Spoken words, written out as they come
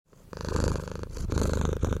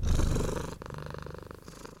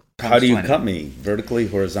How do you cut me? Vertically,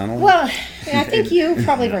 horizontally? Well, I think you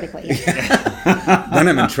probably vertically. Then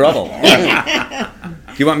I'm in trouble.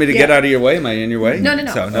 Do you want me to get out of your way? Am I in your way? No.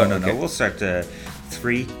 So, no. We'll start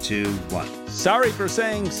 3, 2, 1. Sorry for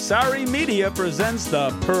saying Sorry Media presents the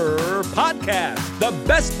Purr Podcast, the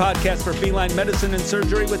best podcast for feline medicine and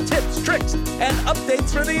surgery with tips, tricks, and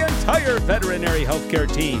updates for the entire veterinary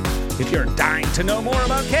healthcare team. If you're dying to know more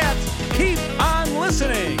about cats, keep on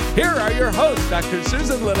listening. Here are your hosts, Dr.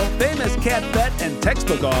 Susan Little, famous cat vet and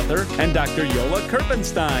textbook author, and Dr. Yola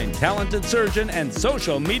Kerpenstein, talented surgeon and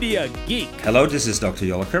social media geek. Hello, this is Dr.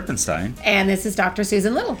 Yola Kerpenstein. And this is Dr.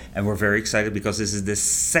 Susan Little. And we're very excited because this is the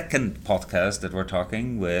second podcast that we're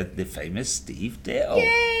talking with the famous Steve Dale.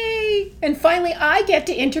 Yay! And finally, I get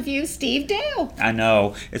to interview Steve Dale. I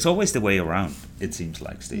know. It's always the way around, it seems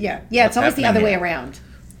like, Steve. Yeah, What's it's always the other way here? around.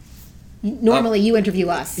 Normally, you interview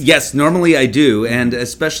us. Yes, normally I do, and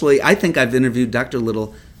especially, I think I've interviewed Dr.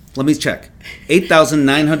 Little, let me check,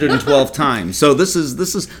 8,912 times. So this is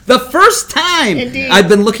the first time. Indeed. I've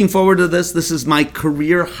been looking forward to this. This is my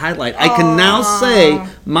career highlight. I can now say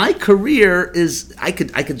my career is, I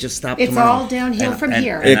could just stop It's tomorrow. all downhill from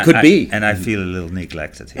here. It could be. And I feel a little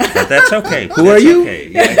neglected here. But that's okay. Who are you? Okay.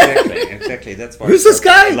 Yeah, exactly. That's why. Who's this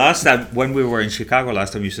guy? Last time, when we were in Chicago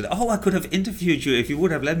last time, you said, I could have interviewed you if you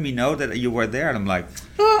would have let me know that you were there. And I'm like,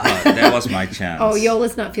 that was my chance. Oh,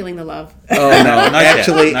 Yola's not feeling the love. Oh, no. Not yet.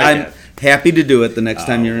 Actually, Not I'm yet. happy to do it the next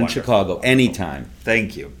time you're in wonderful. Chicago. Anytime.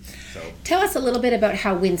 Thank you. Tell us a little bit about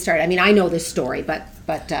how WIN started. I mean, I know this story, but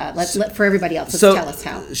let for everybody else, let's tell us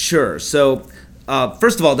how. Sure. So,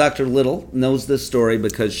 first of all, Dr. Little knows this story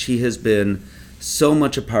because she has been so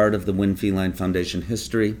much a part of the WIN Feline Foundation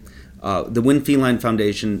history. The WIN Feline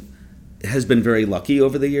Foundation has been very lucky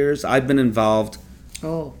over the years. I've been involved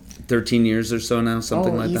 13 years or so now,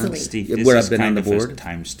 something like easily. that. Steve, Yeah, this where is I've been kind on the of a board.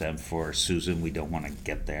 timestamp for Susan. We don't want to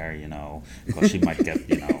get there, because she might get,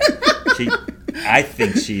 I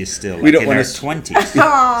think she is still We don't in wanna her s- 20s.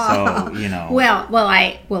 So,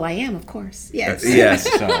 Well, I am, of course. Yes. Yes.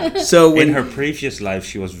 So, So when in her previous life,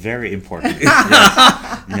 she was very important.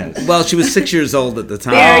 Yes. well, she was 6 years old at the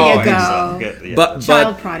time. There you go. excellent. Good, yeah. But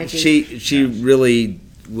Child prodigy. she really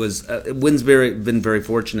was. WIN's been very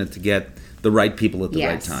fortunate to get the right people at the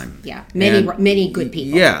right time. Yeah. And- Many good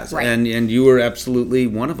people. Yes, Right. and you were absolutely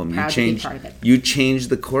one of them. Proud to be part of it. You changed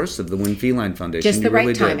the course of the WIN Feline Foundation. Just the You really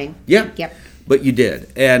right did. timing. Yeah. Yep. But you did.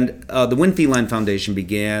 And the WIN Feline Foundation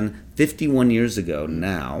began 51 years ago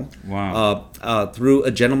now. Wow. Through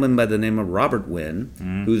a gentleman by the name of Robert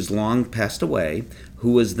Wynn, who's long passed away,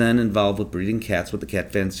 who was then involved with breeding cats with the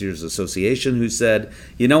Cat Fanciers Association, who said,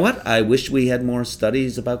 you know what, I wish we had more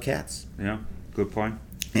studies about cats. Yeah, good point.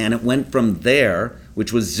 And it went from there,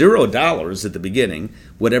 which was $0 at the beginning,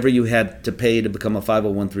 whatever you had to pay to become a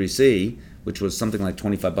 501c, which was something like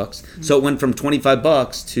 $25. So it went from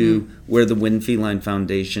 $25 to where the WIN Feline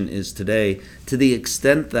Foundation is today, to the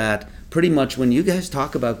extent that pretty much when you guys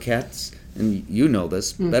talk about cats, and you know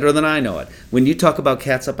this better than I know it, when you talk about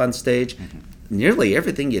cats up on stage, nearly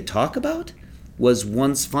everything you talk about was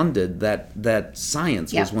once funded, that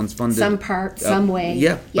science was once funded. Some part, some way.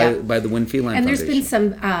 Yeah, Yeah. By the WIN Feline And Foundation. there's been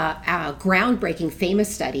some groundbreaking, famous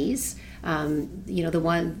studies.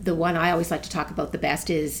 The one I always like to talk about the best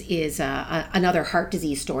is another heart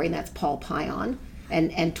disease story, and that's Paul Pion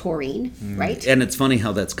and taurine, right? And it's funny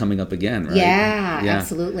how that's coming up again, right? Yeah,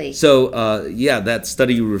 absolutely. So, that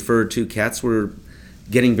study you referred to, cats were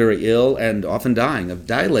getting very ill and often dying of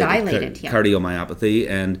dilated cardiomyopathy.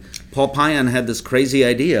 And Paul Pion had this crazy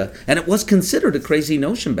idea, and it was considered a crazy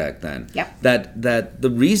notion back then. Yep. That the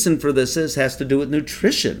reason for this has to do with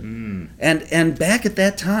nutrition. And back at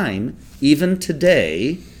that time, even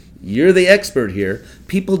today, you're the expert here,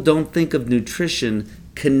 people don't think of nutrition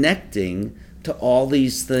connecting to all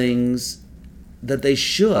these things that they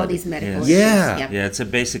should. All these medical Yes. issues. Yeah, it's a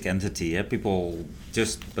basic entity. Yeah? People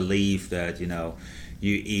just believe that,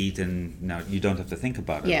 you eat and you don't have to think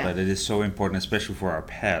about it. Yeah. But it is so important, especially for our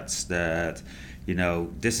pets, that,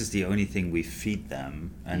 this is the only thing we feed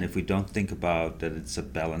them. And if we don't think about that it's a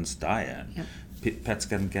balanced diet, pets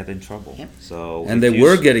can get in trouble. Yep. So And they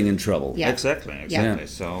were getting in trouble. Yeah. Exactly. Yeah.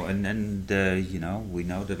 So, and we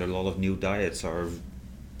know that a lot of new diets are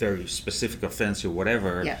very specific or fancy or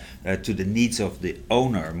whatever to the needs of the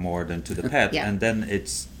owner more than to the pet. Yeah. And then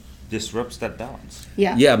it's disrupts that balance.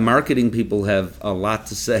 Yeah, marketing people have a lot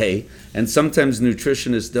to say, and sometimes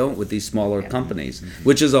nutritionists don't with these smaller companies,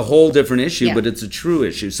 which is a whole different issue, but it's a true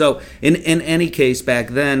issue. So in any case, back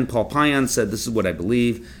then, Paul Payan said, this is what I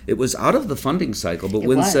believe. It was out of the funding cycle, but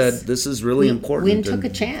Wynn said, this is really important. Wynn took a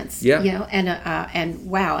chance, and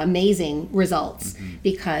wow, amazing results,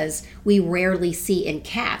 because we rarely see in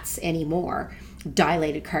cats anymore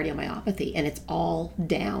dilated cardiomyopathy, and it's all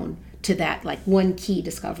down to that one key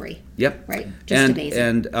discovery. Yep. Right. Just amazing.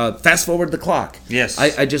 And fast forward the clock. Yes.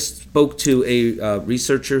 I just spoke to a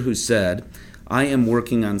researcher who said, I am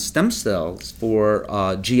working on stem cells for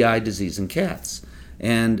GI disease in cats.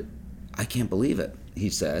 And I can't believe it, he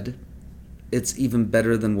said. It's even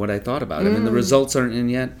better than what I thought about. I mean, the results aren't in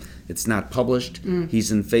yet. It's not published.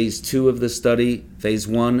 He's in phase 2 of the study. Phase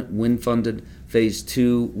 1, Wynn-funded. Phase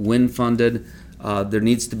 2, Wynn-funded. There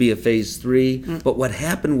needs to be a phase 3. But what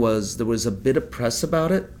happened was there was a bit of press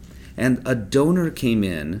about it, and a donor came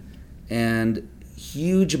in, and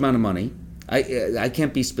huge amount of money. I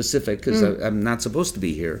can't be specific because I'm not supposed to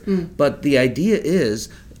be here. But the idea is,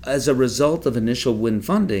 as a result of initial Wynn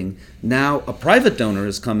funding, now a private donor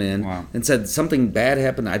has come in and said something bad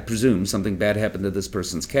happened. I presume something bad happened to this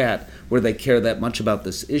person's cat, where they care that much about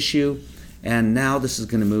this issue, and now this is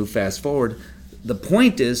going to move fast forward. The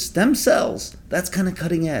point is stem cells. That's kind of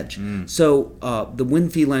cutting edge. So the Wynn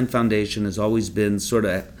Feline Foundation has always been sort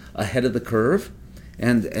of ahead of the curve,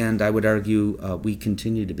 and I would argue we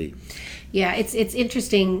continue to be. Yeah, it's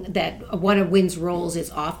interesting that one of Wynn's roles is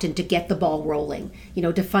often to get the ball rolling,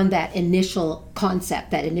 to fund that initial concept,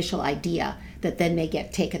 that initial idea that then may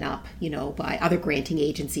get taken up, by other granting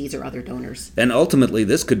agencies or other donors. And ultimately,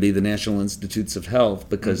 this could be the National Institutes of Health,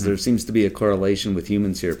 because there seems to be a correlation with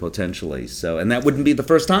humans here potentially. So, and that wouldn't be the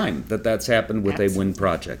first time that that's happened with a Wynn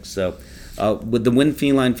project. So, with the Wynn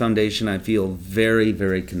Feline Foundation, I feel very,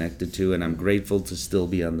 very connected to, and I'm grateful to still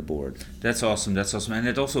be on the board. That's awesome. And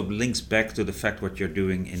it also links back to the fact what you're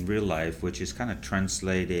doing in real life, which is kind of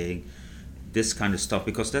translating this kind of stuff,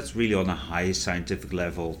 because that's really on a high scientific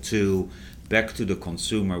level back to the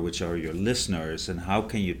consumer, which are your listeners, and how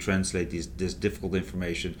can you translate this difficult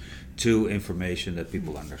information to information that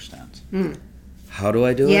people understand? How do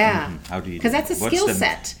I do it? Yeah. How do you? Because that's a skill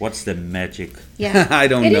set. What's the magic? Yeah. I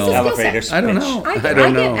don't know. It is a skill Elevator set. I don't know. I get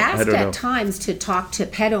asked at times to talk to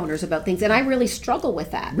pet owners about things, and I really struggle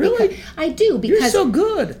with that. Really? I do, because you're so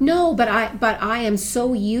good. No, but I am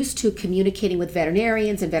so used to communicating with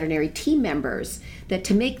veterinarians and veterinary team members that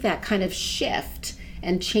to make that kind of shift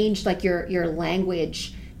and change your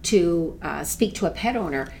language to speak to a pet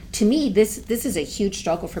owner, to me this is a huge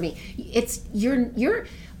struggle for me. It's you're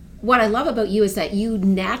what I love about you is that you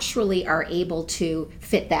naturally are able to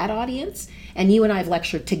fit that audience, and you and I have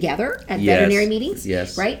lectured together at veterinary meetings,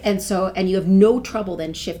 right? And you have no trouble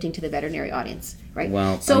then shifting to the veterinary audience, right?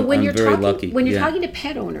 Wow. So when you're very talking lucky. when you're talking to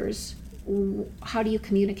pet owners, how do you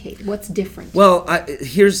communicate? What's different? Well,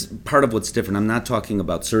 here's part of what's different. I'm not talking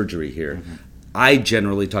about surgery here. I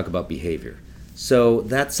generally talk about behavior. So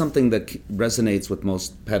that's something that resonates with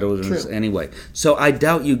most pet owners anyway. So I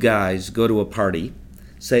doubt you guys go to a party,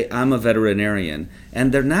 say, I'm a veterinarian,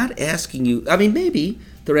 and they're not asking you, I mean, maybe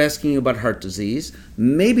they're asking you about heart disease,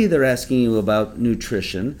 maybe they're asking you about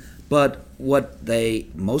nutrition, but what they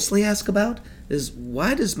mostly ask about is,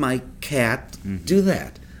 why does my cat do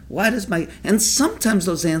that? And sometimes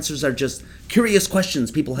those answers are just curious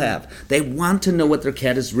questions people have. They want to know what their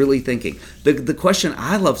cat is really thinking. The question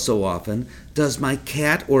I love so often, does my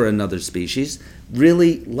cat or another species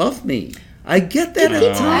really love me? I get that People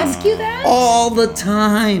ask you that? all the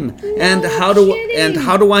time. No and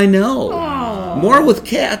how do I know? Oh. More with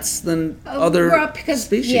cats than other because,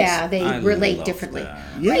 species. Yeah, they I relate love differently. that.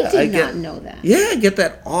 Yeah, I did not know that. Yeah, I get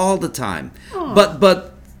that all the time. Oh.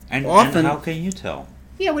 But And often how can you tell?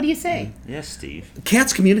 Yeah, what do you say? Yes, Steve.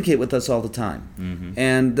 Cats communicate with us all the time,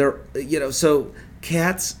 and they're so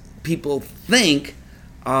cats, people think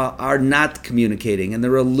are not communicating, and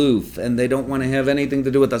they're aloof, and they don't want to have anything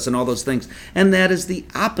to do with us, and all those things. And that is the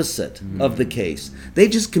opposite of the case. They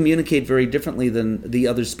just communicate very differently than the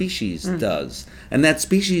other species does. And that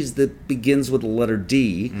species that begins with the letter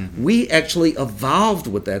D, we actually evolved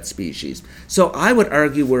with that species. So I would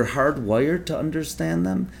argue we're hardwired to understand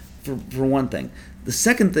them, for one thing. The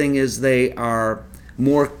second thing is they are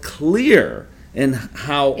more clear in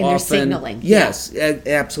how often... their signaling. Yes,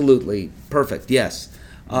 absolutely. Perfect, yes.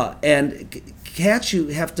 And cats you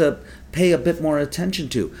have to pay a bit more attention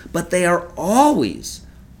to. But they are always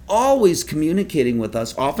communicating with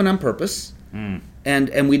us, often on purpose.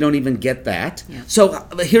 And we don't even get that. Yeah. So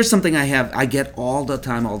here's something I get all the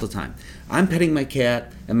time. I'm petting my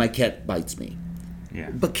cat, and my cat bites me. Yeah.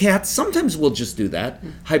 But cats sometimes will just do that.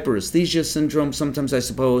 Hyperesthesia syndrome sometimes, I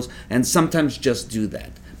suppose, and sometimes just do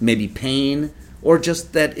that. Maybe pain or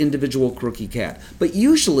just that individual quirky cat. But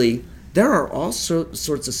usually there are all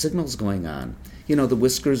sorts of signals going on. You know, the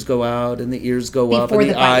whiskers go out and the ears go up Before and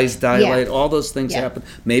the the bite. eyes dilate. Yeah. All those things Yeah. happen.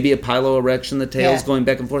 Maybe a piloerection, the tail's Yeah. going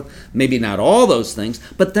back and forth. Maybe not all those things,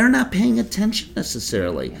 but they're not paying attention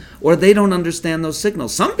necessarily. Or they don't understand those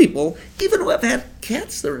signals. Some people, even who have had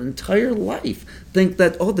cats their entire life, think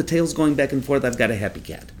that, oh, the tail's going back and forth, I've got a happy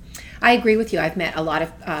cat. I agree with you. I've met a lot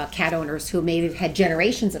of cat owners who maybe have had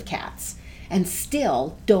generations of cats and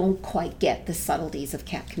still don't quite get the subtleties of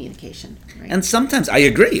cat communication. Right? And sometimes, I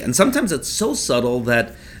agree, and sometimes it's so subtle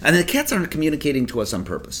that, and the cats aren't communicating to us on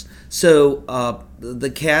purpose. So the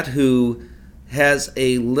cat who has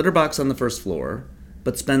a litter box on the first floor,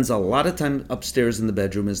 but spends a lot of time upstairs in the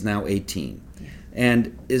bedroom is now 18.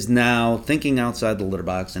 And is now thinking outside the litter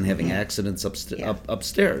box and having accidents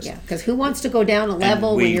upstairs. Yeah, because who wants to go down a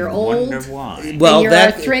level when you're old? Wonder why. Well, and you're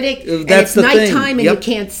arthritic, and it's the thing. nighttime and you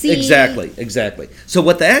can't see. Exactly. So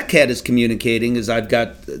what that cat is communicating is, I've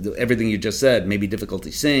got everything you just said. Maybe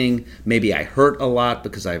difficulty seeing. Maybe I hurt a lot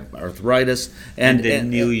because I have arthritis. And the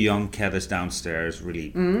new young cat is downstairs,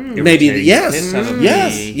 really. Maybe irritating yes, the piss out of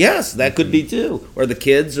me. yes, that could be too, or the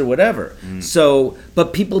kids or whatever. So,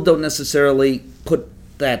 but people don't necessarily put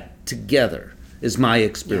that together, is my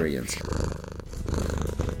experience.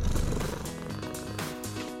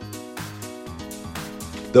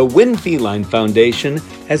 The Winn Feline Foundation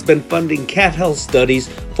has been funding cat health studies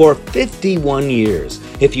for 51 years.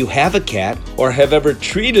 If you have a cat or have ever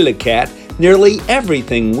treated a cat, nearly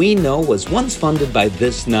everything we know was once funded by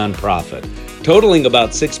this nonprofit, totaling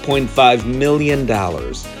about $6.5 million.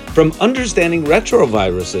 From understanding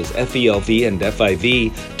retroviruses, FELV and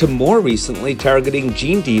FIV, to more recently targeting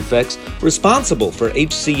gene defects responsible for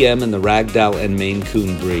HCM in the Ragdoll and Maine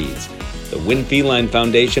Coon breeds. The Winn Feline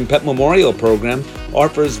Foundation Pet Memorial Program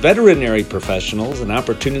offers veterinary professionals an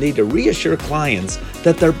opportunity to reassure clients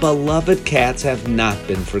that their beloved cats have not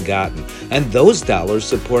been forgotten, and those dollars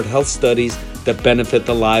support health studies that benefit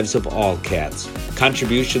the lives of all cats.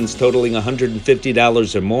 Contributions totaling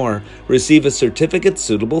 $150 or more receive a certificate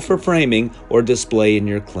suitable for framing or display in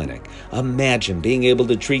your clinic. Imagine being able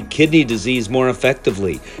to treat kidney disease more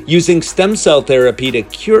effectively, using stem cell therapy to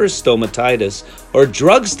cure stomatitis, or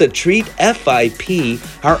drugs to treat FIP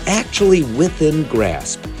are actually within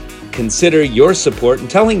grasp. Consider your support in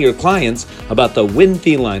telling your clients about the Winn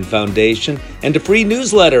Feline Foundation and a free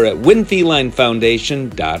newsletter at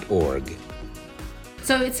winnfelinefoundation.org.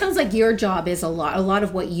 So it sounds like your job is a lot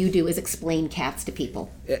of what you do is explain cats to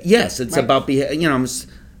people. Yes, it's Right. about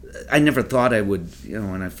I never thought I would,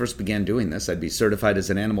 when I first began doing this, I'd be certified as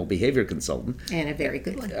an animal behavior consultant. And a very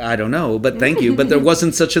good one. I don't know, but thank you. But there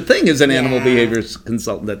wasn't such a thing as an animal Yeah. behavior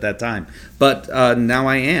consultant at that time. But now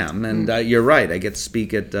I am, and you're right. I get to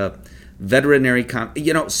speak at veterinary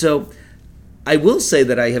So I will say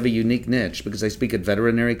that I have a unique niche because I speak at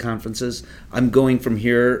veterinary conferences. I'm going from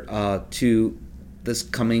here to this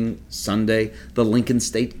coming Sunday, the Lincoln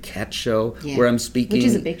State Cat Show, Yeah. where I'm speaking. Which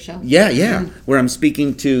is a big show. Yeah. Where I'm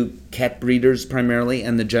speaking to cat breeders primarily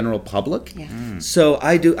and the general public. Yeah. So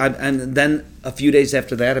I do, and then a few days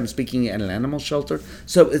after that, I'm speaking at an animal shelter.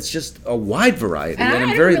 So it's just a wide variety, And and I I'm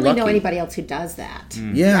don't very really lucky. know anybody else who does that.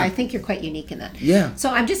 Yeah. I think you're quite unique in that. Yeah.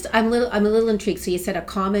 So I'm a little intrigued. So you said a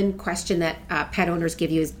common question that pet owners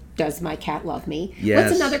give you is, "Does my cat love me?" Yes.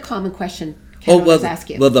 What's another common question cat owners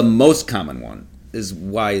ask you? Well, the most common one is,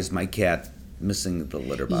 why is my cat missing the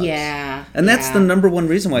litter box? Yeah, And that's yeah. the number one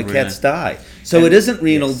reason why cats die. So And- it isn't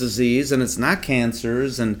renal yes. disease, and it's not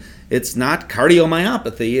cancers, and it's not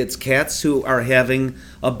cardiomyopathy. It's cats who are having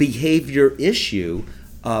a behavior issue.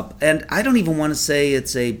 And I don't even want to say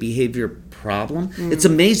it's a behavior problem. It's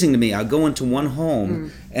amazing to me. I'll go into one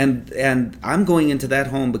home, and I'm going into that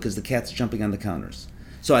home because the cat's jumping on the counters.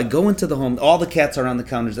 So I go into the home, all the cats are on the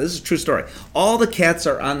counters. This is a true story. All the cats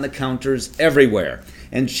are on the counters everywhere.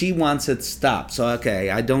 And she wants it stopped. So,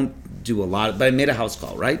 okay, I don't do a lot, but I made a house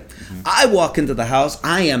call, right? I walk into the house,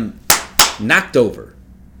 I am knocked over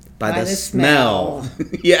by the smell.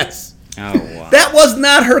 Yes. Oh, wow. That was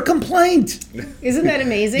not her complaint. Isn't that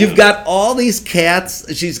amazing? You've got all these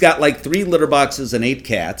cats. She's got like 3 litter boxes and 8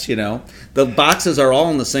 cats, The boxes are all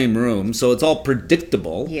in the same room, so it's all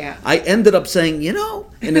predictable. Yeah. I ended up saying,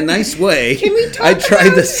 in a nice way, Can we talk I tried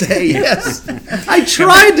about to say, yes. I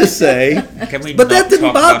tried to say, Can we but not that didn't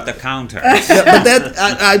talk bother. about the counter? Yeah,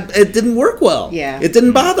 but it didn't work well. Yeah. It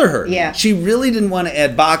didn't bother her. Yeah. She really didn't want to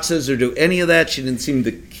add boxes or do any of that. She didn't seem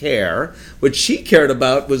to care. What she cared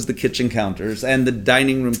about was the kitchen counters and the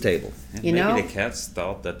dining room table. You Maybe know? the cats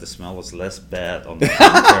thought that the smell was less bad on the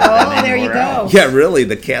counter than there you anywhere go. else. Yeah, really.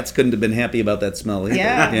 The cats couldn't have been happy about that smell either.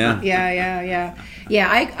 Yeah,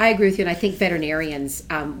 I agree with you, and I think veterinarians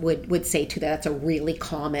would say too that that's a really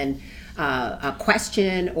common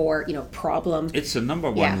question or problem. It's the number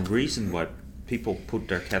one Yeah. reason why people put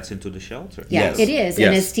their cats into the shelter. Yeah, Yes. it is.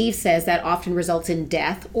 And Yes. as Steve says, that often results in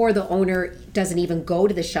death, or the owner doesn't even go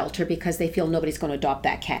to the shelter because they feel nobody's going to adopt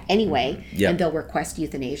that cat anyway, Yeah. and they'll request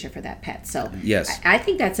euthanasia for that pet. So Yes. I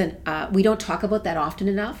think that's we don't talk about that often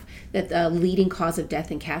enough, that the leading cause of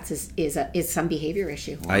death in cats is some behavior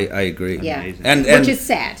issue. I agree. Yeah, Amazing. And which is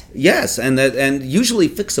sad. yes, and usually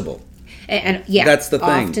fixable. And yeah, That's the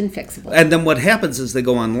thing. often fixable. And then what happens is they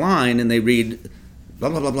go online and they read blah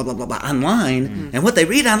blah blah blah blah blah, blah online, and what they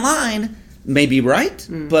read online may be right,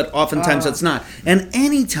 but oftentimes it's not. And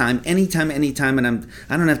anytime, and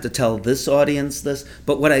I don't have to tell this audience this,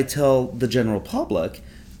 but what I tell the general public,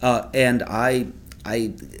 and I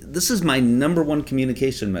this is my number one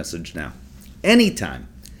communication message now. Anytime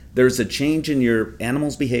there's a change in your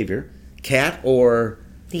animal's behavior, cat or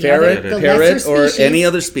The ferret, other- the parrot, lesser or species. any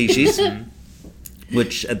other species,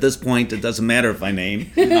 which at this point it doesn't matter if I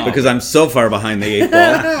name because I'm so far behind the eight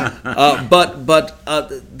ball. But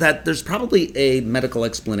that there's probably a medical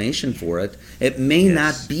explanation for it. It may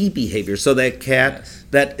not be behavior. So that cat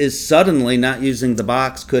that is suddenly not using the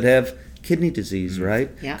box could have kidney disease,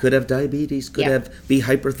 right? Yeah. Could have diabetes. Could Yeah. be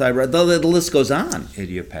hyperthyroid. The list goes on.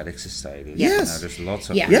 Idiopathic cystitis. Yes. There's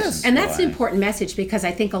lots of Yeah, Yes. and that's an why. important message because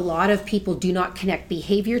I think a lot of people do not connect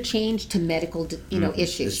behavior change to medical,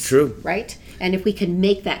 issues. It's true. right? And if we can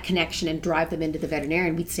make that connection and drive them into the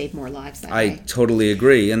veterinarian, we'd save more lives that I way. totally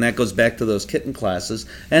agree, and that goes back to those kitten classes,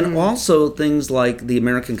 and also things like the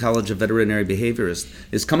American College of Veterinary Behaviorists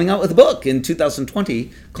is coming out with a book in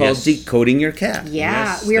 2020 called Yes. Decoding Your Cat. Yeah,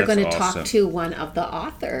 Yes, we are that's going to talk awesome. to one of the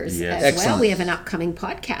authors Yes. as well. Excellent. We have an upcoming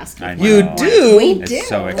podcast. I with know. You one. do? We It's do.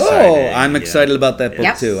 so Oh, exciting. I'm Yeah. excited about that book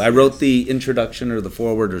Yep. too. I wrote the introduction or the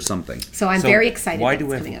foreword or something. So I'm So very excited. Why that do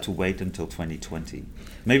we it's coming have out. to wait until 2020?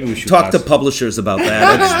 Maybe we should Talk to ask- publishers about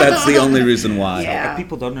that. That's the only reason why. Yeah.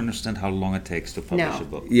 People don't understand how long it takes to publish No. a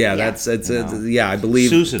book. Yeah, Yeah. that's it's No. yeah. I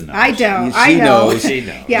believe Susan knows. I don't. She I know. knows. She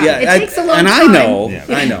knows. Yeah, Yeah, it takes a long and time. I know. Yeah.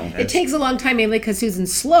 I know. It takes a long time, mainly because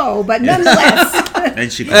Susan's slow, but nonetheless.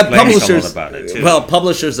 And she complains a lot Publishers. about it too. Well,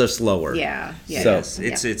 publishers are slower. yeah. So-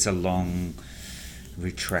 Yes, it's a long,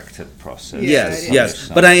 retracted process. Yes, to yes.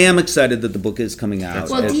 publish But I something. am excited that the book is coming out.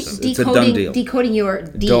 That's Well, awesome. it's a done deal. decoding your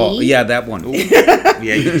D. Yeah, that one.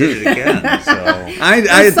 Yeah, you did it again. So I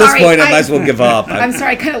at this sorry, point, I I- might as well give up. I'm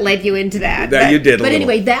sorry, I kind of led you into that. No, you did a But little.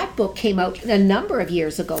 anyway, that book came out a number of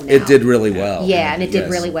years ago now. It did really well. Yeah, and it did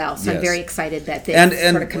Yes. really well. So I'm Yes. very excited that this and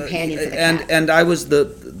sort of companion for the cat. and I was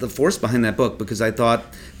the force behind that book because I thought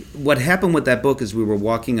what happened with that book is we were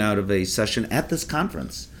walking out of a session at this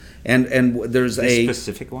conference, and there's this a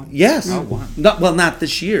specific one. yes, Oh, wow. not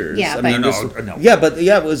this year's. Yeah, I but- mean, No, this- no. yeah, but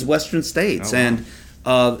yeah, it was Western States, Oh, wow. and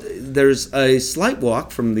there's a slight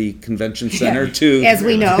walk from the convention center to As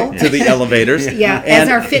we know. to the elevators. Yeah, And- as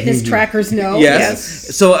our fitness trackers know. Yes.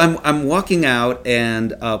 So I'm walking out,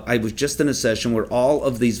 and I was just in a session where all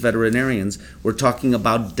of these veterinarians were talking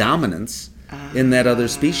about dominance in that other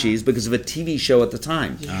species because of a TV show at the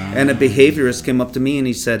time. And a behaviorist came up to me and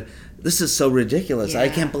he said, "This is so ridiculous. I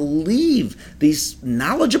Yeah. can't believe these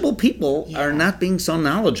knowledgeable people are not being so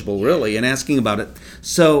knowledgeable, really, and asking about it.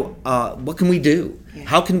 So what can we do?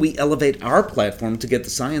 How can we elevate our platform to get the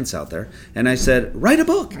science out there?" And I said, "Write a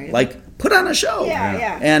book. Like, put on a show." Yeah,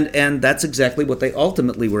 yeah. And that's exactly what they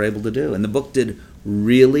ultimately were able to do. And the book did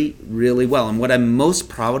really, really well. And what I'm most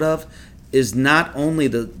proud of is not only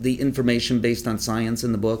the information based on science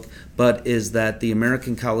in the book, but is that the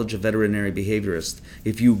American College of Veterinary Behaviorists,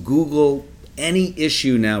 if you Google any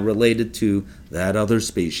issue now related to that other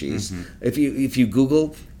species, if you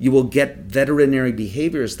Google, you will get veterinary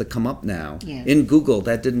behaviorists that come up now Yeah. in Google.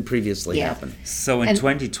 That didn't previously Yeah. happen. So in And-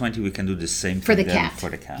 2020 we can do the same For thing the then cat. for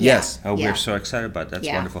the cat. Yes. Oh, Yeah. we're so excited about that. That's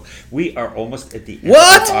Yeah. wonderful. We are almost at the end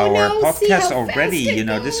What? of our Oh, no, see podcast how already. fast it You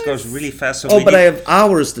know, this goes goes. really fast. So Oh, we but need, I have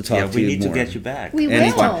hours to talk yeah, to we you need more. to get you back. We will.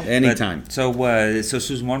 Anytime. But- Anytime. So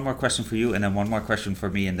Susan, one more question for you, and then one more question for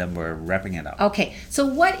me, and then we're wrapping it up. Okay, so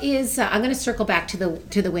what is? I'm going to circle back to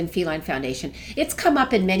the Win Feline Foundation. It's come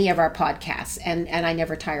up in many of our podcasts, and I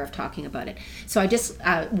never tire of talking about it. So I just,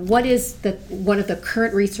 what is one of the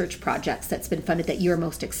current research projects that's been funded that you're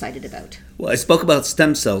most excited about? Well, I spoke about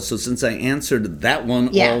stem cells, so since I answered that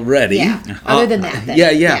one already. Yeah. Other than that, then.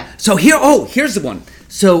 Yeah. So here's the one.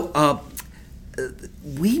 So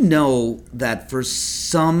we know that for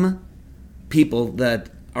some people that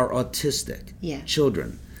are autistic,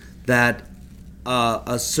 children, that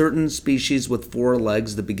a certain species with 4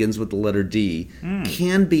 legs that begins with the letter D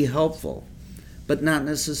can be helpful, but not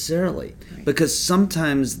necessarily, because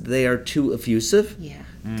sometimes they are too effusive.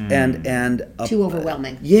 And too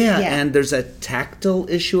overwhelming. And there's a tactile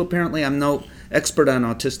issue apparently. I'm no expert on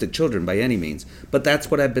autistic children by any means, but that's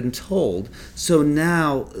what I've been told. So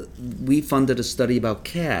now we funded a study about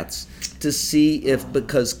cats to see if,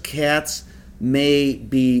 because cats may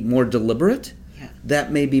be more deliberate,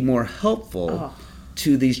 that may be more helpful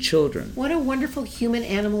to these children. What a wonderful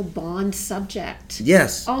human-animal bond subject.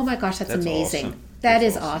 Yes. Oh my gosh, that's amazing. Awesome. That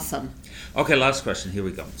is awesome. Okay, last question. Here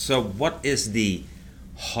we go. So what is the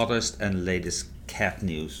hottest and latest cat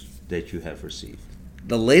news that you have received?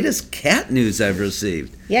 The latest cat news I've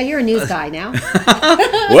received. Yeah, you're a news guy now.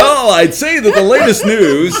 Well, I'd say that the latest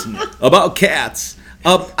news about cats.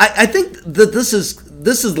 I think that this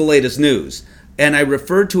is the latest news, and I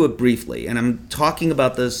referred to it briefly, and I'm talking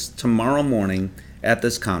about this tomorrow morning at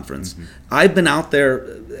this conference. I've been out there,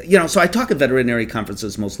 so I talk at veterinary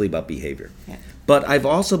conferences mostly about behavior. But I've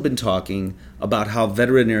also been talking about how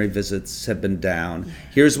veterinary visits have been down.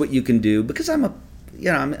 Here's what you can do, because I'm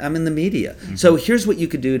in the media. So here's what you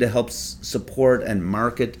could do to help support and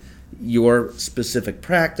market your specific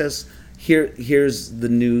practice. Here's the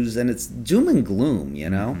news, and it's doom and gloom,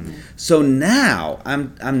 So now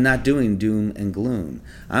I'm not doing doom and gloom.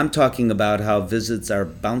 I'm talking about how visits are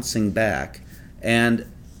bouncing back, and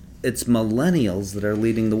it's millennials that are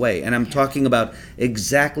leading the way. And I'm talking about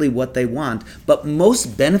exactly what they want. But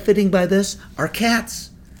most benefiting by this are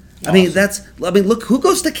cats. Awesome. I mean, look, who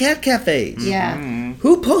goes to cat cafes? Yeah.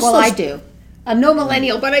 Who posts Well, those? I do. I'm no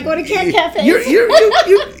millennial, but I go to cat cafes.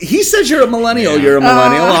 He says you're a millennial. You're a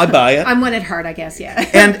millennial. I buy it. I'm one at heart, I guess. Yeah.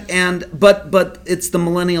 But it's the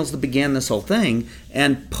millennials that began this whole thing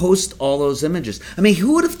and post all those images. I mean,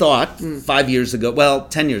 who would have thought 5 years ago,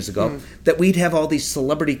 10 years ago, that we'd have all these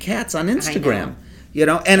celebrity cats on Instagram?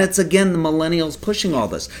 And it's again the millennials pushing all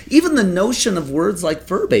this. Even the notion of words like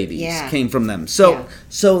fur babies came from them. So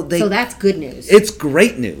that's good news. It's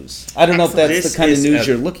great news. I don't know if that's the kind of news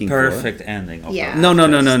you're looking for. Perfect ending. Of No,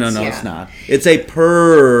 it's not. It's a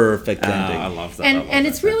perfect ending. I love that. And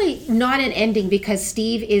it's really not an ending, because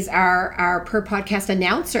Steve is our per podcast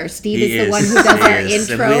announcer. Steve is the one who does our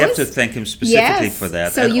intros. And we have to thank him specifically for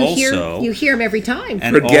that. So and you hear him every time.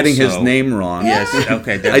 For getting his name wrong. Yes.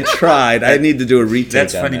 Okay. I tried. I need to do a retake.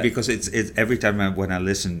 That's funny because it's every time when I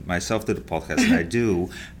listen myself to the podcast, and I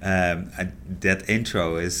do that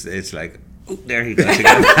intro it's like, oh, there he goes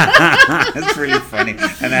again. It's really funny,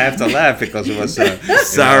 and I have to laugh because it was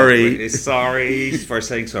sorry for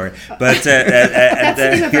saying sorry. But that's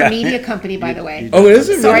the name of our media company, by the way. Oh, is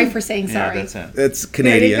it? Sorry for saying sorry. Yeah, that's it. It's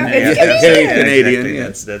Canadian. It's Canadian. Exactly.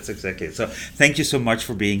 Yes. That's exactly it. So thank you so much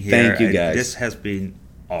for being here. Thank you, guys. This has been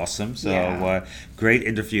awesome. So great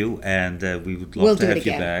interview, and we would love to have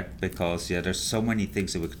you back, because there's so many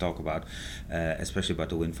things that we could talk about, especially about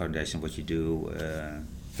the WIN Foundation, what you do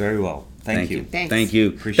very well. Thank you. Thanks. Thank you.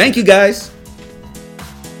 Appreciate Thank you, guys.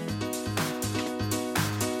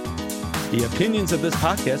 The opinions of this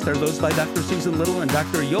podcast are those by Dr. Susan Little and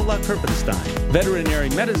Dr. Yola Kerpenstein. Veterinary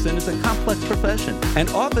medicine is a complex profession, and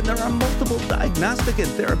often there are multiple diagnostic and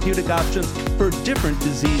therapeutic options for different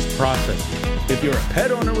disease processes. If you're a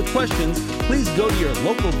pet owner with questions, please go to your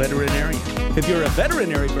local veterinarian. If you're a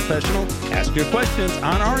veterinary professional, ask your questions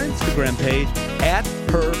on our Instagram page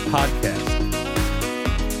 @PerPodcast.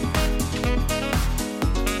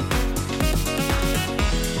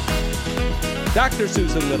 Dr.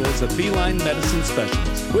 Susan Little is a feline medicine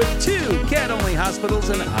specialist with 2 cat-only hospitals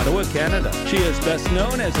in Ottawa, Canada. She is best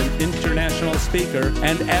known as an international speaker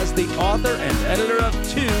and as the author and editor of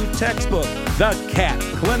 2 textbooks, The Cat,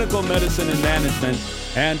 Clinical Medicine and Management,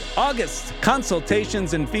 and August,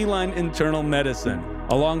 Consultations in Feline Internal Medicine.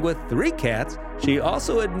 Along with 3 cats, she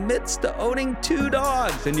also admits to owning 2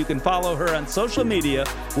 dogs, and you can follow her on social media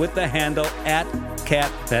with the handle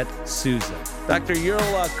 @CatPetSusan. Dr.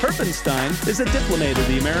 Yola Kerpenstein is a diplomate of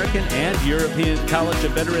the American and European College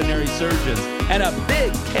of Veterinary Surgeons and a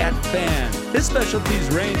big cat fan. His specialties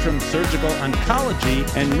range from surgical oncology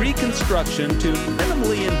and reconstruction to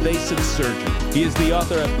minimally invasive surgery. He is the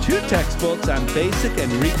author of 2 textbooks on basic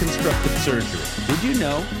and reconstructive surgery. Did you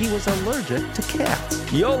know he was allergic to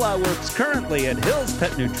cats? Yola works currently at Hill's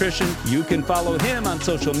Pet Nutrition. You can follow him on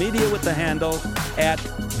social media with the handle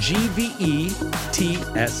 @GVETSX.